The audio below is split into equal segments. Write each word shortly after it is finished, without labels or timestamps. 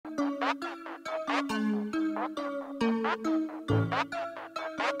What's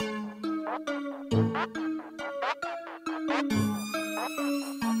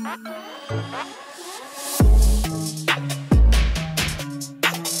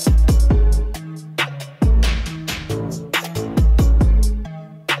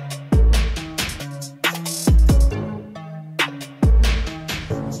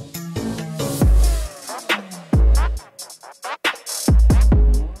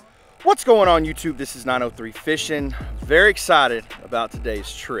going on YouTube? This is 903 Fishing. Very excited about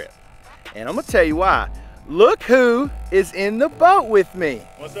today's trip. And I'm gonna tell you why. Look who is in the boat with me.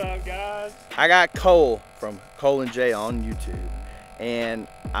 What's up, guys? I got Cole from Cole and Jay on YouTube. And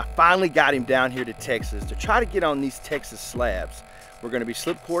I finally got him down here to Texas to try to get on these Texas slabs. We're gonna be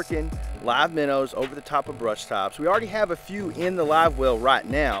slip corking live minnows over the top of brush tops. We already have a few in the live well right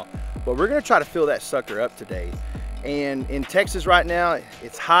now, but we're gonna try to fill that sucker up today. And in Texas right now,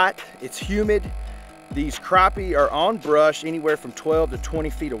 it's hot, it's humid. These crappie are on brush anywhere from 12 to 20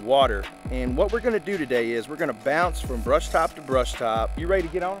 feet of water. And what we're gonna do today is we're gonna bounce from brush top to brush top. You ready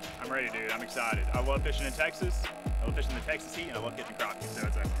to get on? I'm ready, dude. I'm excited. I love fishing in Texas. I love fishing in the Texas heat, and I love catching crappie. So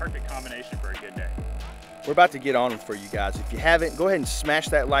it's a perfect combination for a good day. We're about to get on them for you guys. If you haven't, go ahead and smash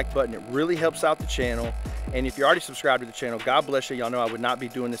that like button. It really helps out the channel. And if you're already subscribed to the channel, God bless you. Y'all know I would not be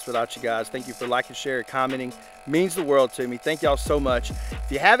doing this without you guys. Thank you for liking, sharing, commenting. Means the world to me. Thank y'all so much.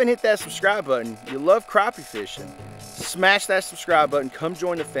 If you haven't hit that subscribe button, you love crappie fishing, smash that subscribe button, come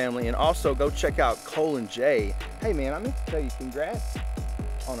join the family, and also go check out Cole and Jay. Hey man, I meant to tell you congrats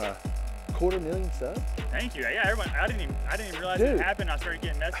on a 250,000 subs. Thank you. Yeah, everyone, I didn't even realize it happened. I started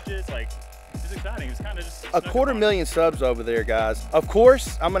getting messages like, it was exciting. It was kind of just a 250,000 subs over there, guys. Of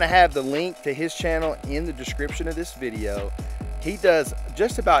course, I'm gonna have the link to his channel in the description of this video. He does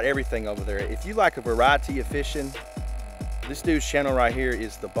just about everything over there. If you like a variety of fishing, this dude's channel right here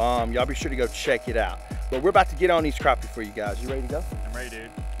is the bomb. Y'all be sure to go check it out. But we're about to get on these crappie for you guys. You ready to go? I'm ready, dude.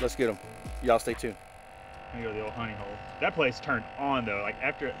 Let's get them. Y'all stay tuned. I'm gonna go to the old honey hole. That place turned on though. Like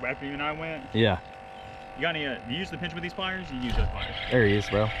after you and I went. Yeah. You got any? You use the pinch with these pliers? You use those pliers. There he is,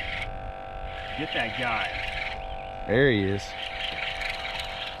 bro. Get that guy. There he is.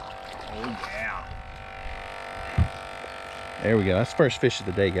 Oh yeah. There we go. That's first fish of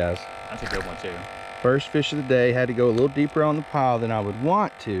the day, guys. That's a good one too. First fish of the day. Had to go a little deeper on the pile than I would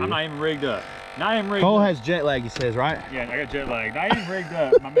want to. I'm not even rigged up. Not even rigged Cole up. has jet lag, he says, right? Yeah, I got jet lag. Not even rigged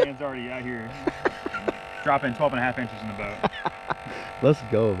up. My man's already out here dropping 12.5 inches in the boat. Let's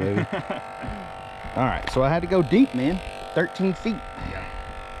go, baby. All right, so I had to go deep, man. 13 feet.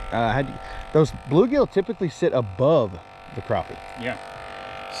 Yeah. Those bluegill typically sit above the crappie. Yeah.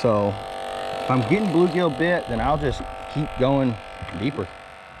 So if I'm getting bluegill bit, then I'll just keep going deeper.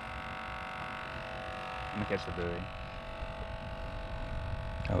 I'm gonna catch the buoy.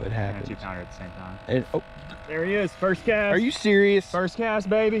 Oh, it happens. And a 2-pounder at the same time. Oh, there he is. First cast. are you serious? First cast,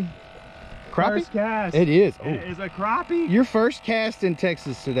 baby. Crappie? First cast. It is. Oh. It is a crappie. Your first cast in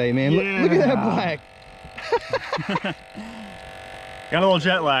Texas today, man. Yeah. Look at that black. Got a little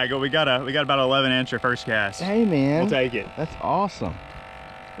jet lag, but we got about 11 inch first cast. Hey, man. We'll take it. That's awesome.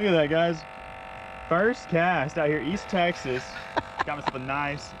 Look at that, guys. First cast out here, East Texas. Got myself a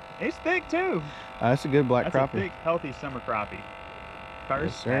nice. It's thick too. That's a good black That's crappie. a thick, healthy summer crappie.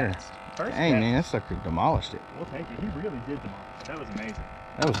 First Yes, cast. First Dang, cast. man, that sucker demolished it. We'll take it. He really did demolish it. That was amazing.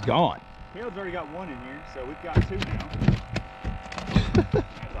 That was gone. Caleb's already got one in here, so we've got 2 now.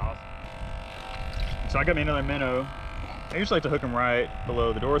 That's awesome. So I got me another minnow. I usually like to hook them right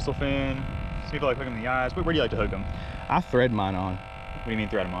below the dorsal fin. Some people like to hook them in the eyes. Where do you like to hook them? I thread mine on. What do you mean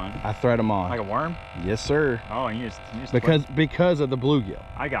thread them on? I thread them on. Like a worm? Yes, sir. Oh, and you just Because of the bluegill.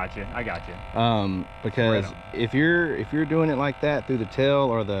 I got you. Because if you're doing it like that through the tail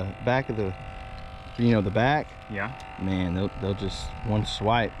or the back of the, the back. Yeah. Man, they'll just one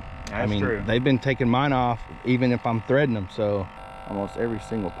swipe. That's true. They've been taking mine off even if I'm threading them. So almost every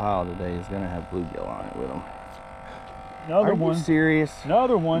single pile today is gonna have bluegill on it with them. Another Are one. you serious?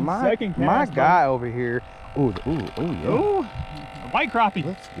 Another one. Second cast. My guy over here. Ooh, yeah. Ooh, white crappie.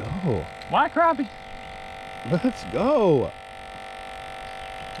 Let's go. White crappie. Let's go.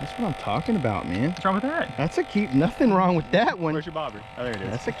 That's what I'm talking about, man. What's wrong with that? That's a keep. Nothing wrong with that one. Where's your bobber? Oh, there it is.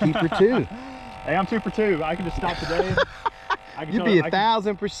 That's a keeper too. Hey, I'm 2 for 2. I can just stop today. You'd be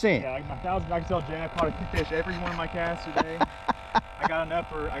 1,000%. Yeah, my 1,000. I can tell Jay I caught a fish every one of my casts today. I got enough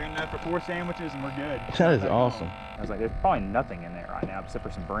for 4 sandwiches and we're good. That is awesome. I was like, there's probably nothing in there right now except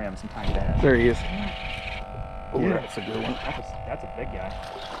for some brim, some tiny bass. There he is. Oh, yeah. that's a good one. That's a big guy.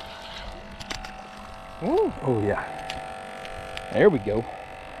 Ooh. Oh yeah. There we go.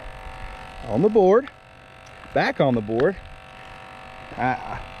 On the board. Back on the board.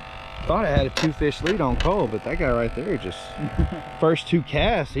 Thought I had a 2-fish lead on Cole, but that guy right there just first 2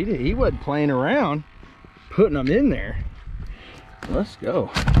 casts, he wasn't playing around, putting them in there. Let's go.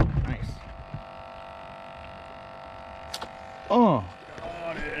 Nice. Oh,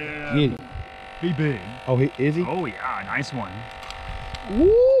 Got him. get him. Be big. Oh, is he? Oh yeah, nice one.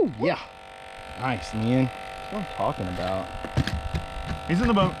 Woo, yeah. Nice, man. That's what I'm talking about. He's in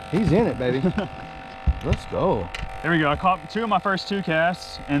the boat. He's in it, baby. Let's go. There we go. I caught 2 of my first 2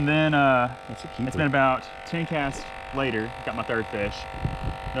 casts, and then That's a keeper. it's been about 10 casts later. Got my 3rd fish.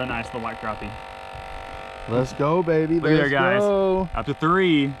 Another nice little white crappie. Let's go, baby. Look at there, Let's guys. go. Up to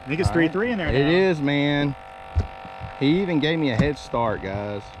 3. I think it's 3-3 in there now. It is, man. He even gave me a head start,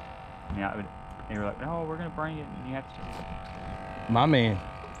 guys. Yeah, they were like, "Oh, we're gonna bring it, and you have to." My man.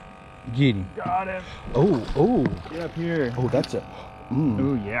 Get him. Got him. Oh. Get up here. Oh, that's a.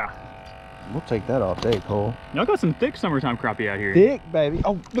 Oh yeah. We'll take that all day, Cole. Y'all got some thick summertime crappie out here. Thick, baby.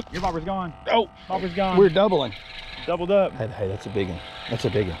 Oh, look. Your bobber's gone. Oh, Bobber's gone. we're doubling. Doubled up. Hey, that's a big one. That's a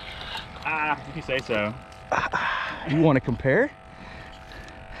big one. Ah, if you say so. You want to compare?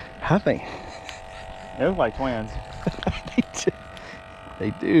 I think They look like twins.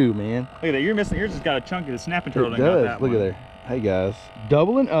 they do, man. Look at that. You're missing. Yours has got a chunk of the snapping turtle. It Got does. that Look one. at there. Hey, guys.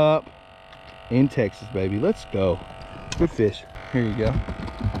 Doubling up in Texas, baby. Let's go. Good fish. Here you go.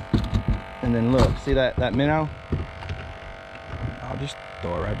 And then look, see that minnow? I'll just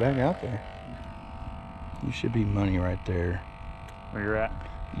throw it right back out there. You should be money right there. Where you're at?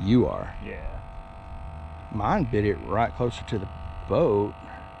 You are. Yeah. Mine bit it right closer to the boat.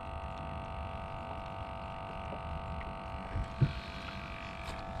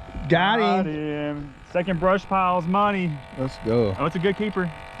 Got him. Second brush pile's money. Let's go. Oh, it's a good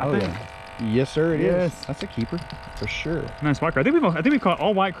keeper. I think. Yeah. Yes, sir, it is. Yes. That's a keeper for sure. Nice white crappie. I think we caught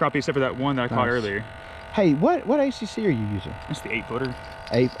all white crappie except for that one that I caught Nice. earlier. Hey, what ACC are you using? It's the 8-footer.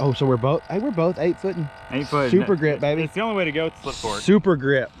 8. Oh, so we're both 8 footing. 8 foot. Super grip, baby. It's the only way to go to slip fork. Super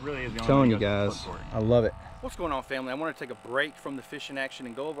grip. It really is the only Telling way you to go to guys, slip fork. I love it. What's going on, family? I want to take a break from the fishing action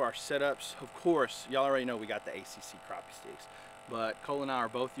and go over our setups. Of course, y'all already know we got the ACC crappie sticks, but Cole and I are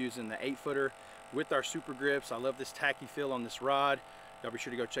both using the 8-footer with our super grips. I love this tacky feel on this rod. Y'all be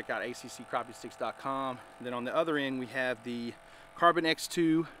sure to go check out accrappiesticks.com. Then on the other end, we have the Carbon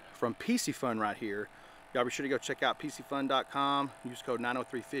X2 from PC Fun right here. Y'all be sure to go check out pcfun.com. Use code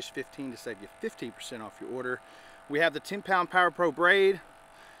 903fish15 to save you 15% off your order. We have the 10-pound Power Pro braid.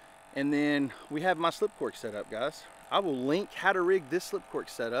 And then we have my slip cork setup, guys. I will link how to rig this slip cork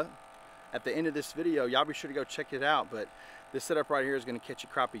setup at the end of this video. Y'all be sure to go check it out. But this setup right here is going to catch a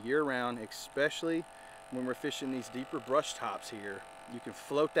crappie year round, especially when we're fishing these deeper brush tops here. You can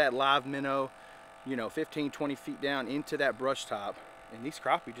float that live minnow, you know, 15, 20 feet down into that brush top, and these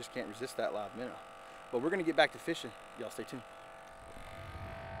crappie just can't resist that live minnow. But we're going to get back to fishing. Y'all stay tuned.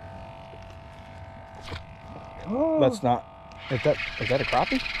 That's not. Is that a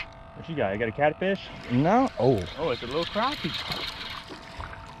crappie? What you got? You got a catfish? No. Oh. Oh, it's a little crappie.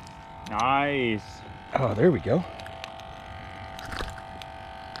 Nice. Oh, there we go.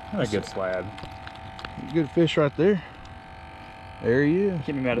 That's a good slab. Good fish right there. There he is.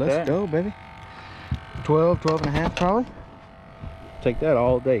 Can't be mad at Let's that. go, baby. 12 and a half probably. Take that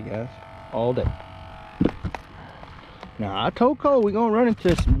all day, guys. All day. Now, I told Cole we're going to run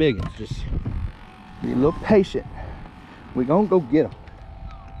into some big ones. Just be a little patient. We're going to go get them.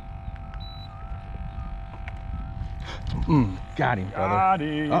 Got him, brother. Got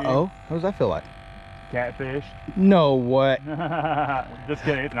him. Uh-oh. What does that feel like? Catfish. No, what? Just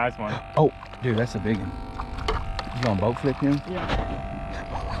kidding. It's a nice one. Oh, dude, that's a big one. You gonna boat flip him? Yeah.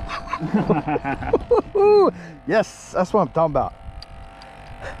 Yes, that's what I'm talking about.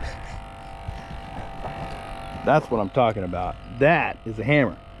 That's what I'm talking about. That is a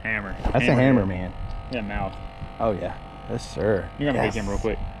hammer. Hammer. That's a hammer, man. Yeah, mouth. Oh yeah. Yes, sir. You're gonna yes. take him real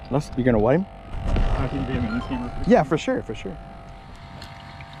quick. You're gonna what him? I can be in this camera. Yeah, for sure, for sure.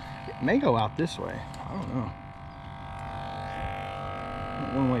 It may go out this way. I don't know.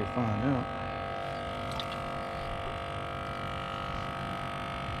 One way to find out.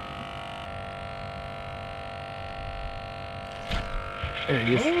 There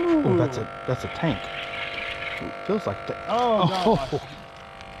he is. Oh, that's a tank. It feels like a tank. Oh, gosh.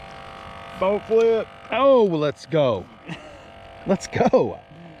 Boat flip. Oh, let's go. Let's go.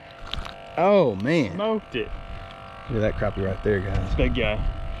 Oh man. Smoked it. Look at that crappie right there, guys. Big guy.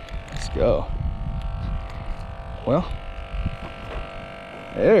 Let's go. Well,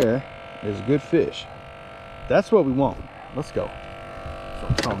 there is a good fish. That's what we want. Let's go. That's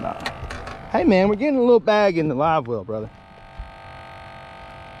what I'm talking about. Hey man, we're getting a little bag in the live well, brother.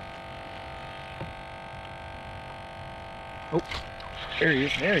 Oh, There he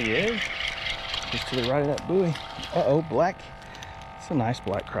is. There he is. Just to the right of that buoy. Uh-oh, black. It's a nice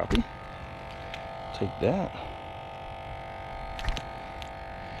black crappie. Take that.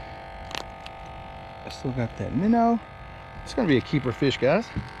 I still got that minnow. It's gonna be a keeper fish, guys.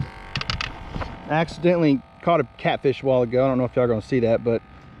 I accidentally caught a catfish a while ago. I don't know if y'all are gonna see that, but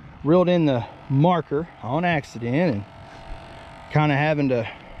reeled in the marker on accident and kind of having to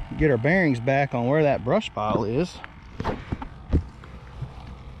get our bearings back on where that brush pile is.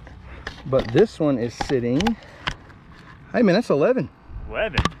 But this one is sitting, hey man, that's 11.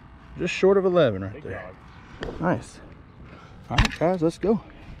 11. Just short of 11 right Big there. dog. Nice. All right, guys, let's go.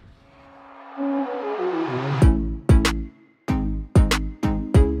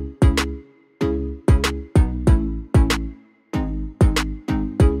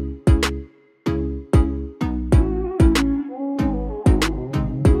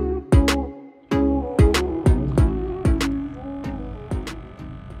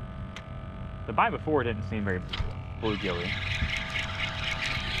 The bite before didn't seem very bluegilly.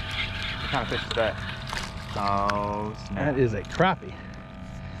 What kind of fish is that? Oh, snap. That is a crappie.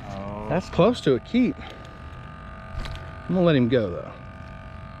 Oh. That's close to a keep. I'm gonna let him go though.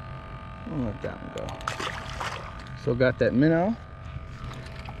 I'm gonna let that one go. Still got that minnow.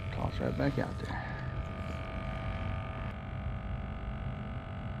 Toss right back out there.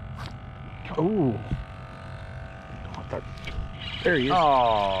 Oh. There he is.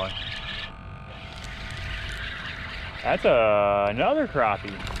 Oh. That's another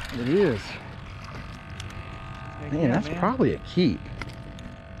crappie. It is. Heck Man, yeah, that's probably a keep.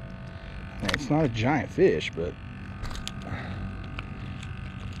 Now, it's not a giant fish, but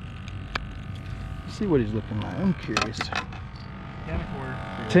let's see what he's looking like. I'm curious. 10 and a quarter.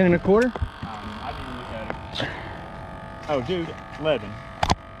 10 and a quarter? I didn't look at it. Oh, dude, 11.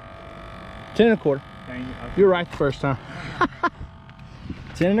 10 and a quarter. Dang it. You were right the first time.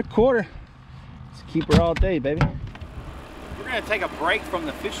 10 and a quarter. It's a keeper all day, baby. We're gonna take a break from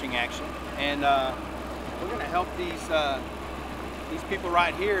the fishing action, and we're gonna help these people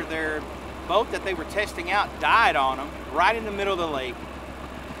right here. Their boat that they were testing out died on them right in the middle of the lake.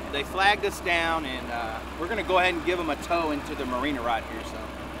 They flagged us down, and we're gonna go ahead and give them a tow into the marina right here. So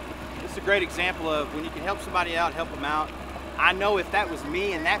this is a great example of when you can help somebody out, help them out. I know if that was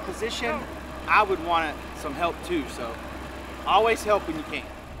me in that position, I would want some help too. So always help when you can.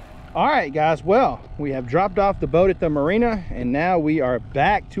 All right, guys, well, we have dropped off the boat at the marina, and now we are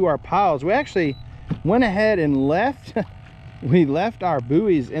back to our piles. We actually went ahead and left. We left our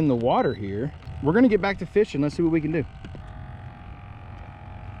buoys in the water here. We're gonna get back to fishing. Let's see what we can do.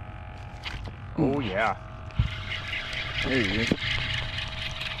 Oh, yeah. There he is.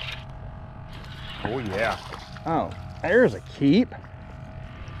 Oh, yeah. Oh, there's a keep.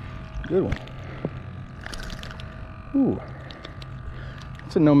 Good one. Ooh.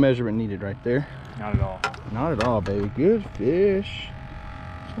 That's a no measurement needed right there. Not at all. Not at all, baby. Good fish.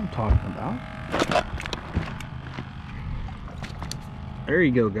 That's what I'm talking about. There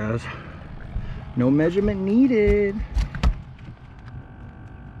you go, guys. No measurement needed.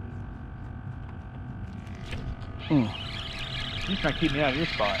 You're trying to keep me out of your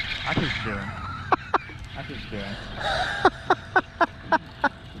spot. I keep doing. I keep doing.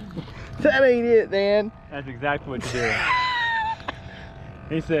 That ain't it, man. That's exactly what you're doing.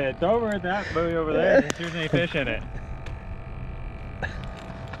 He said, throw over at that buoy over there and see if there's any fish in it.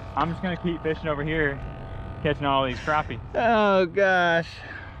 I'm just going to keep fishing over here, catching all these crappie. Oh, gosh.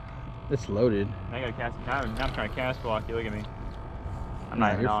 It's loaded. I got to cast. Now I'm trying to cast block you. Look at me. I'm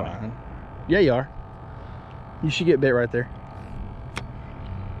not even on it. Yeah, you are. You should get bit right there.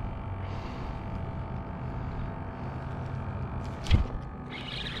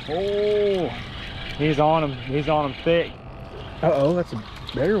 Oh, he's on him. He's on him thick. Uh-oh, that's a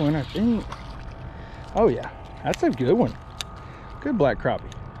better one, I think. Oh, yeah. That's a good one. Good black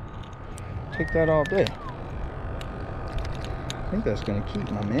crappie. Take that all day. I think that's going to keep,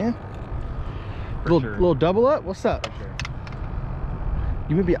 my man. Little double up? What's up? For sure.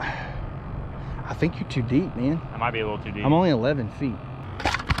 You may be... I think you're too deep, man. I might be a little too deep. I'm only 11 feet.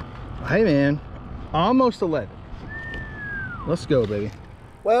 Hey, man. Almost 11. Let's go, baby.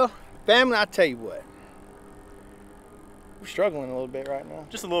 Well, family, I tell you what. We're struggling a little bit right now.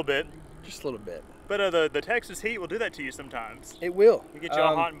 Just a little bit. Just a little bit. But the Texas heat will do that to you sometimes. It will. You get you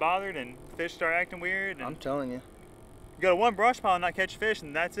all hot and bothered, and fish start acting weird. And I'm telling you. you go to one brush pile and not catch fish,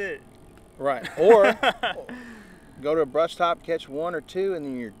 and that's it. Right. Or go to a brush top, catch one or two, and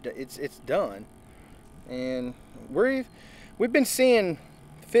then it's done. And we've been seeing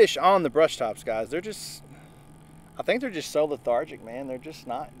fish on the brush tops, guys. They're just, I think they're just so lethargic, man. They're just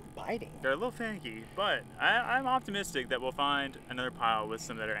not biting. They're a little finicky, but I'm optimistic that we'll find another pile with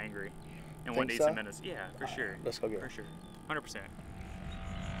some that are angry and want to eat some minnows. Yeah, for sure. Let's go get for it. sure. 100%.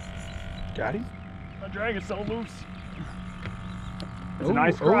 Got him? My drag is so loose. It's a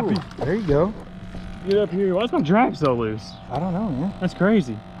nice crappie. Oh, there you go. Get up here. Why is my drag so loose? I don't know, man. That's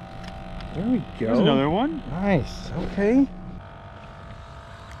crazy. There we go. There's another one. Nice. Okay.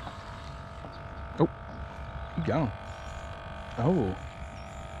 Oh, keep going. Oh.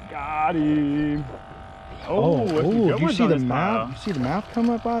 Got him. Oh, oh, you see the mouth? You see the mouth come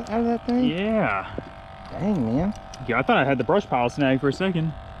up out of that thing? Yeah. Dang, man. Yeah, I thought I had the brush pile snag for a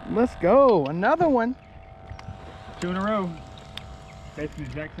second. Let's go. Another one. 2 in a row. Basically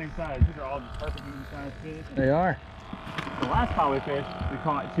the exact same size. These are all just perfect medium sized fish. They are. The last pile we fished, we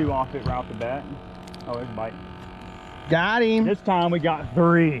caught 2 off it right off the bat. Oh, there's a bite. Got him. This time we got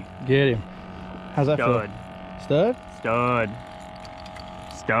 3. Get him. How's that feel? Stud? Stud.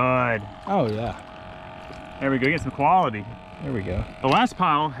 Stud. Oh, yeah. There we go, get some quality. There we go. The last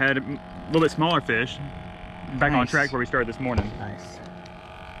pile had a little bit smaller fish. Back on track where we started this morning. Nice.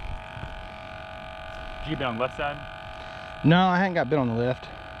 Did you get on the left side? No, I hadn't got bit on the left.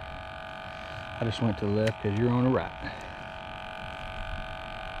 I just went to the left because you're on the right.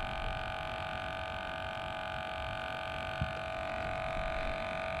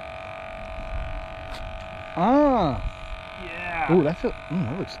 Ah. Yeah. Oh, that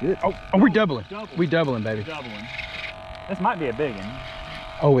looks good. Oh, we're doubling. We doubling, baby. Doubling. This might be a big one.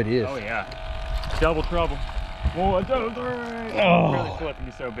 Oh, it is. Oh yeah. Double trouble. 1, 2, 3. Oh. Really flipping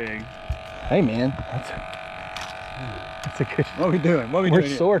me so big. Hey, man. That's a good. What are we doing? What are we We're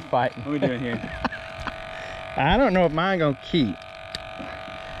doing? sword fighting. What are we doing here? I don't know if mine gonna keep.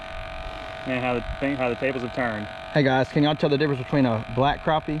 Man, how the tables have turned. Hey guys, can y'all tell the difference between a black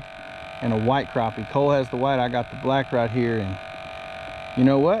crappie and a white crappie? Cole has the white, I got the black right here, and you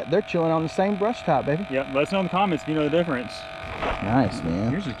know what? They're chilling on the same brush top, baby. Yep, let us know in the comments if you know the difference. Nice,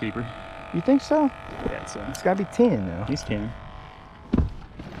 man. Here's your keeper. You think so? Yeah, it's gotta be 10 though. He's 10.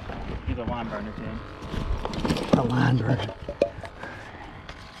 He's a line burner 10. A line burner.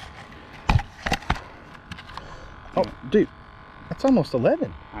 Oh, dude, that's almost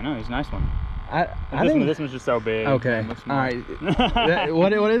 11. I know, he's a nice one. This one's just so big. Okay, all right.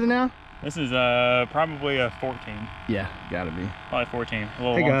 What is it now? This is probably a 14. Yeah, gotta be. Probably 14.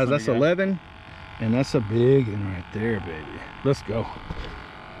 Hey guys, that's 11, and that's a big one right there, baby. Let's go.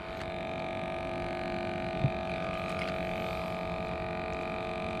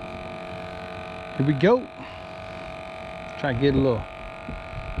 Here we go. Try to get a little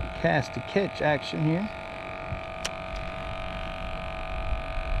cast to catch action here.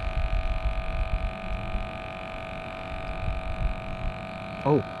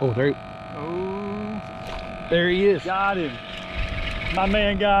 Oh, there he is. Got him. My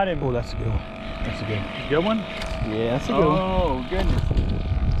man got him. Oh, that's a good one. That's a good one. Good one? Yeah, that's a good one. Oh, goodness.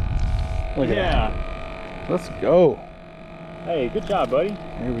 Look at that. Let's go. Hey, good job, buddy.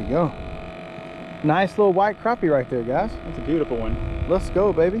 There we go. Nice little white crappie right there, guys. That's a beautiful one. Let's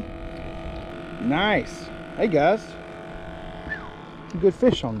go, baby. Nice. Hey, guys. Good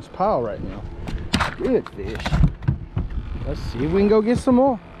fish on this pile right now. Good fish. Let's see if we can go get some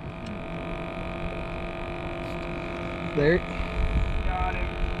more. There. Got him.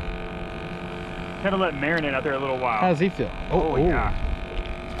 Kind of let him marinate out there a little while. How does he feel? Oh yeah.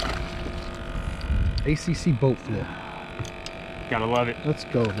 ACC boat flip. Gotta love it. Let's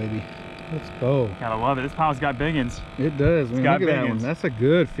go, baby. Let's go. Gotta love it. This pile's got big ones. It does, man. Look at that one. That's a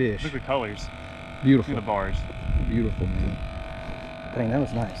good fish. Look at the colors. Beautiful. Look at the bars. Beautiful, man. Dang, that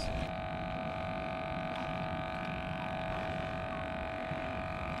was nice.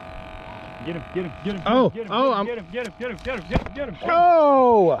 Get him, get him, get him. Oh, get him, oh, get him, get him, get him, get him, get him.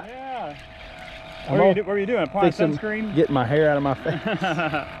 Oh! Yeah. What were you doing? Applying sunscreen? Getting my hair out of my face.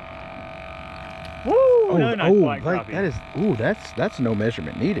 Woo! Another nice black like crappie. that is. Ooh, that's no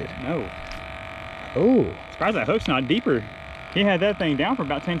measurement needed. No. Oh, Surprised that hook's not deeper. He had that thing down for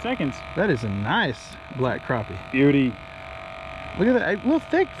about 10 seconds. that is a nice black crappie. Beauty. Look at that, a little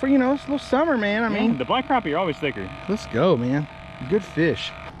thick for, you know, it's a little summer, man. I mean, the black crappie are always thicker. let's go, man. Good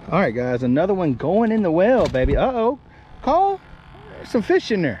fish. All right, guys, another one going in the well, baby. Uh-oh, Cole, there's some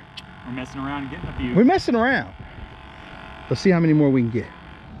fish in there. We're messing around and getting a few. We're messing around. Let's see how many more we can get.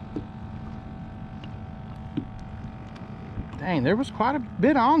 Dang, there was quite a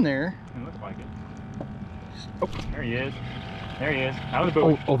bit on there. It looks like it. Oh, there he is. There he is. Out of the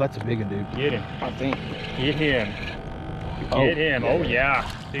boat. Oh, that's a big one, dude. Get him. I think. Get him. Get him. Oh, yeah.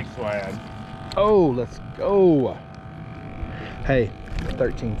 Big swag. Oh, let's go. Hey,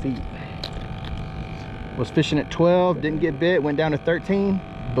 13 feet. Was fishing at 12, didn't get bit, went down to 13.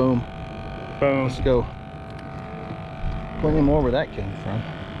 Boom. Boom. Let's go. Plenty more where that came from.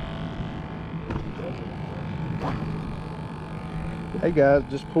 Hey guys,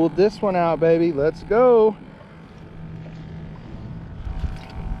 just pulled this one out, baby. Let's go.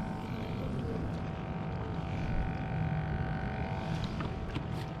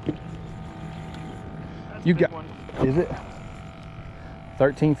 You got one. Is it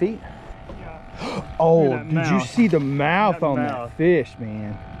 13 feet? Yeah. Oh, did you see the mouth on that fish,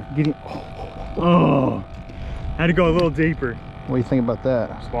 man? Getting. Oh, had to go a little deeper. What do you think about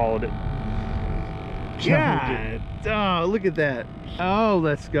that? Swallowed it. God, oh, look at that. Oh,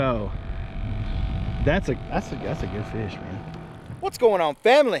 let's go. That's a good fish, man. What's going on,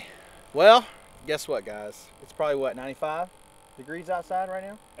 family? Well, guess what, guys? It's probably what, 95 degrees outside right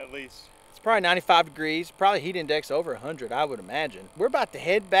now? At least. It's probably 95 degrees, probably heat index over 100, I would imagine. We're about to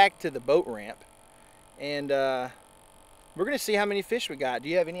head back to the boat ramp, and we're gonna see how many fish we got. Do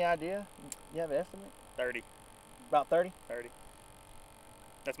you have any idea? You have an estimate? 30. About 30? 30.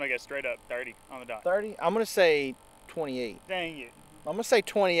 That's my guess, straight up, 30 on the dot. 30? I'm gonna say 28. Dang it. I'm gonna say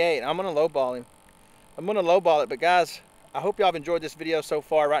 28. I'm gonna lowball him. I'm gonna lowball it, but guys, I hope y'all have enjoyed this video so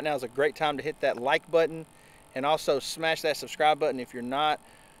far. Right now is a great time to hit that like button and also smash that subscribe button. If you're not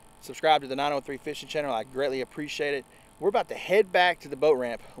subscribed to the 903 Fishing channel, I greatly appreciate it. We're about to head back to the boat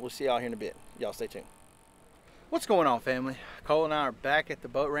ramp. We'll see y'all here in a bit. Y'all stay tuned. What's going on, family? Cole and I are back at the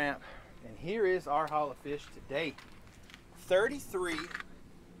boat ramp, and here is our haul of fish today. 33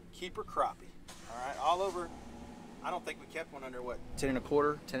 keeper crappie. All right, all over. I don't think we kept one under what, 10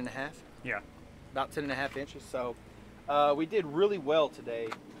 1/4, 10 1/2? Yeah. About 10 1/2 inches. So we did really well today,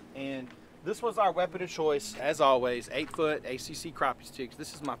 and this was our weapon of choice, as always, 8-foot ACC crappie sticks.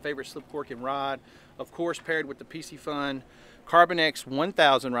 This is my favorite slip corking rod, of course, paired with the PC Fun Carbon X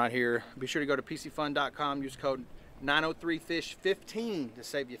 1000 right here. Be sure to go to PCFun.com, use code 903FISH15 to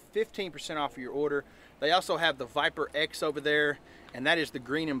save you 15% off of your order. They also have the Viper X over there, and that is the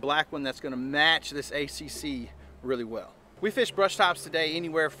green and black one that's going to match this ACC really well. We fished brush tops today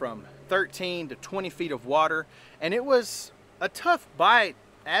anywhere from 13 to 20 feet of water, and it was a tough bite.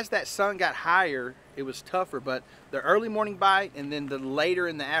 As that sun got higher, it was tougher, but the early morning bite and then the later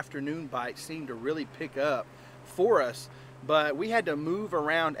in the afternoon bite seemed to really pick up for us. But we had to move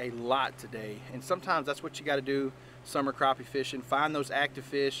around a lot today, and sometimes that's what you got to do summer crappie fishing. Find those active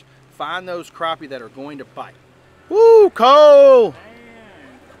fish, find those crappie that are going to bite. Woo, Cole!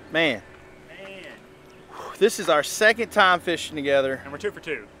 Man. This is our second time fishing together. And we're 2 for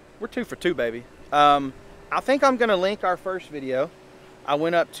 2. We're 2 for 2, baby. I think I'm gonna link our first video. I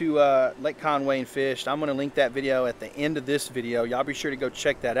went up to Lake Conway and fished. I'm gonna link that video at the end of this video. Y'all be sure to go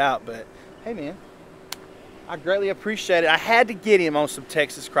check that out. But hey, man, I greatly appreciate it. I had to get him on some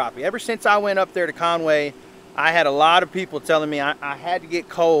Texas crappie. Ever since I went up there to Conway, I had a lot of people telling me I had to get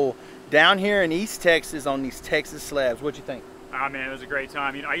Cole down here in East Texas on these Texas slabs. What'd you think? Ah, man, it was a great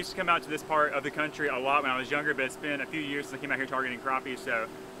time. You know, I used to come out to this part of the country a lot when I was younger, but it's been a few years since I came out here targeting crappie. So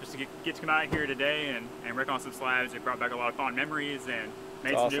just to get to come out here today and wreck on some slabs, it brought back a lot of fond memories and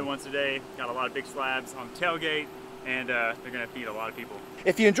made some new ones today. Got a lot of big slabs on the tailgate, and they're gonna feed a lot of people.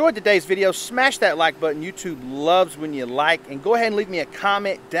 If you enjoyed today's video, smash that like button. YouTube loves when you like, and go ahead and leave me a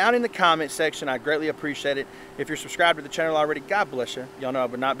comment down in the comment section. I greatly appreciate it. If you're subscribed to the channel already, God bless you. Y'all know I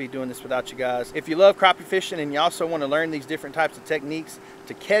would not be doing this without you guys. If you love crappie fishing and you also want to learn these different types of techniques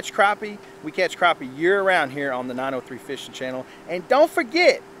to catch crappie, we catch crappie year-round here on the 903 Fishing channel. And don't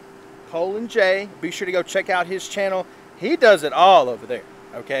forget, Cole and Jay, be sure to go check out his channel. He does it all over there,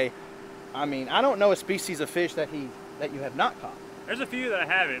 okay? I mean, I don't know a species of fish that you have not caught. There's a few that I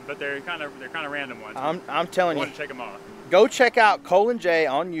haven't, but they're kind of random ones. I'm telling you. I want to check them off. Go check out Cole and Jay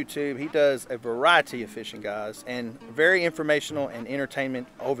on YouTube. He does a variety of fishing, guys, and very informational and entertainment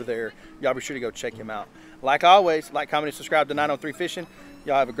over there. Y'all be sure to go check him out. Like always, like, comment, and subscribe to 903 Fishing.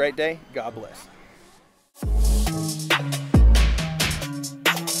 Y'all have a great day. God bless.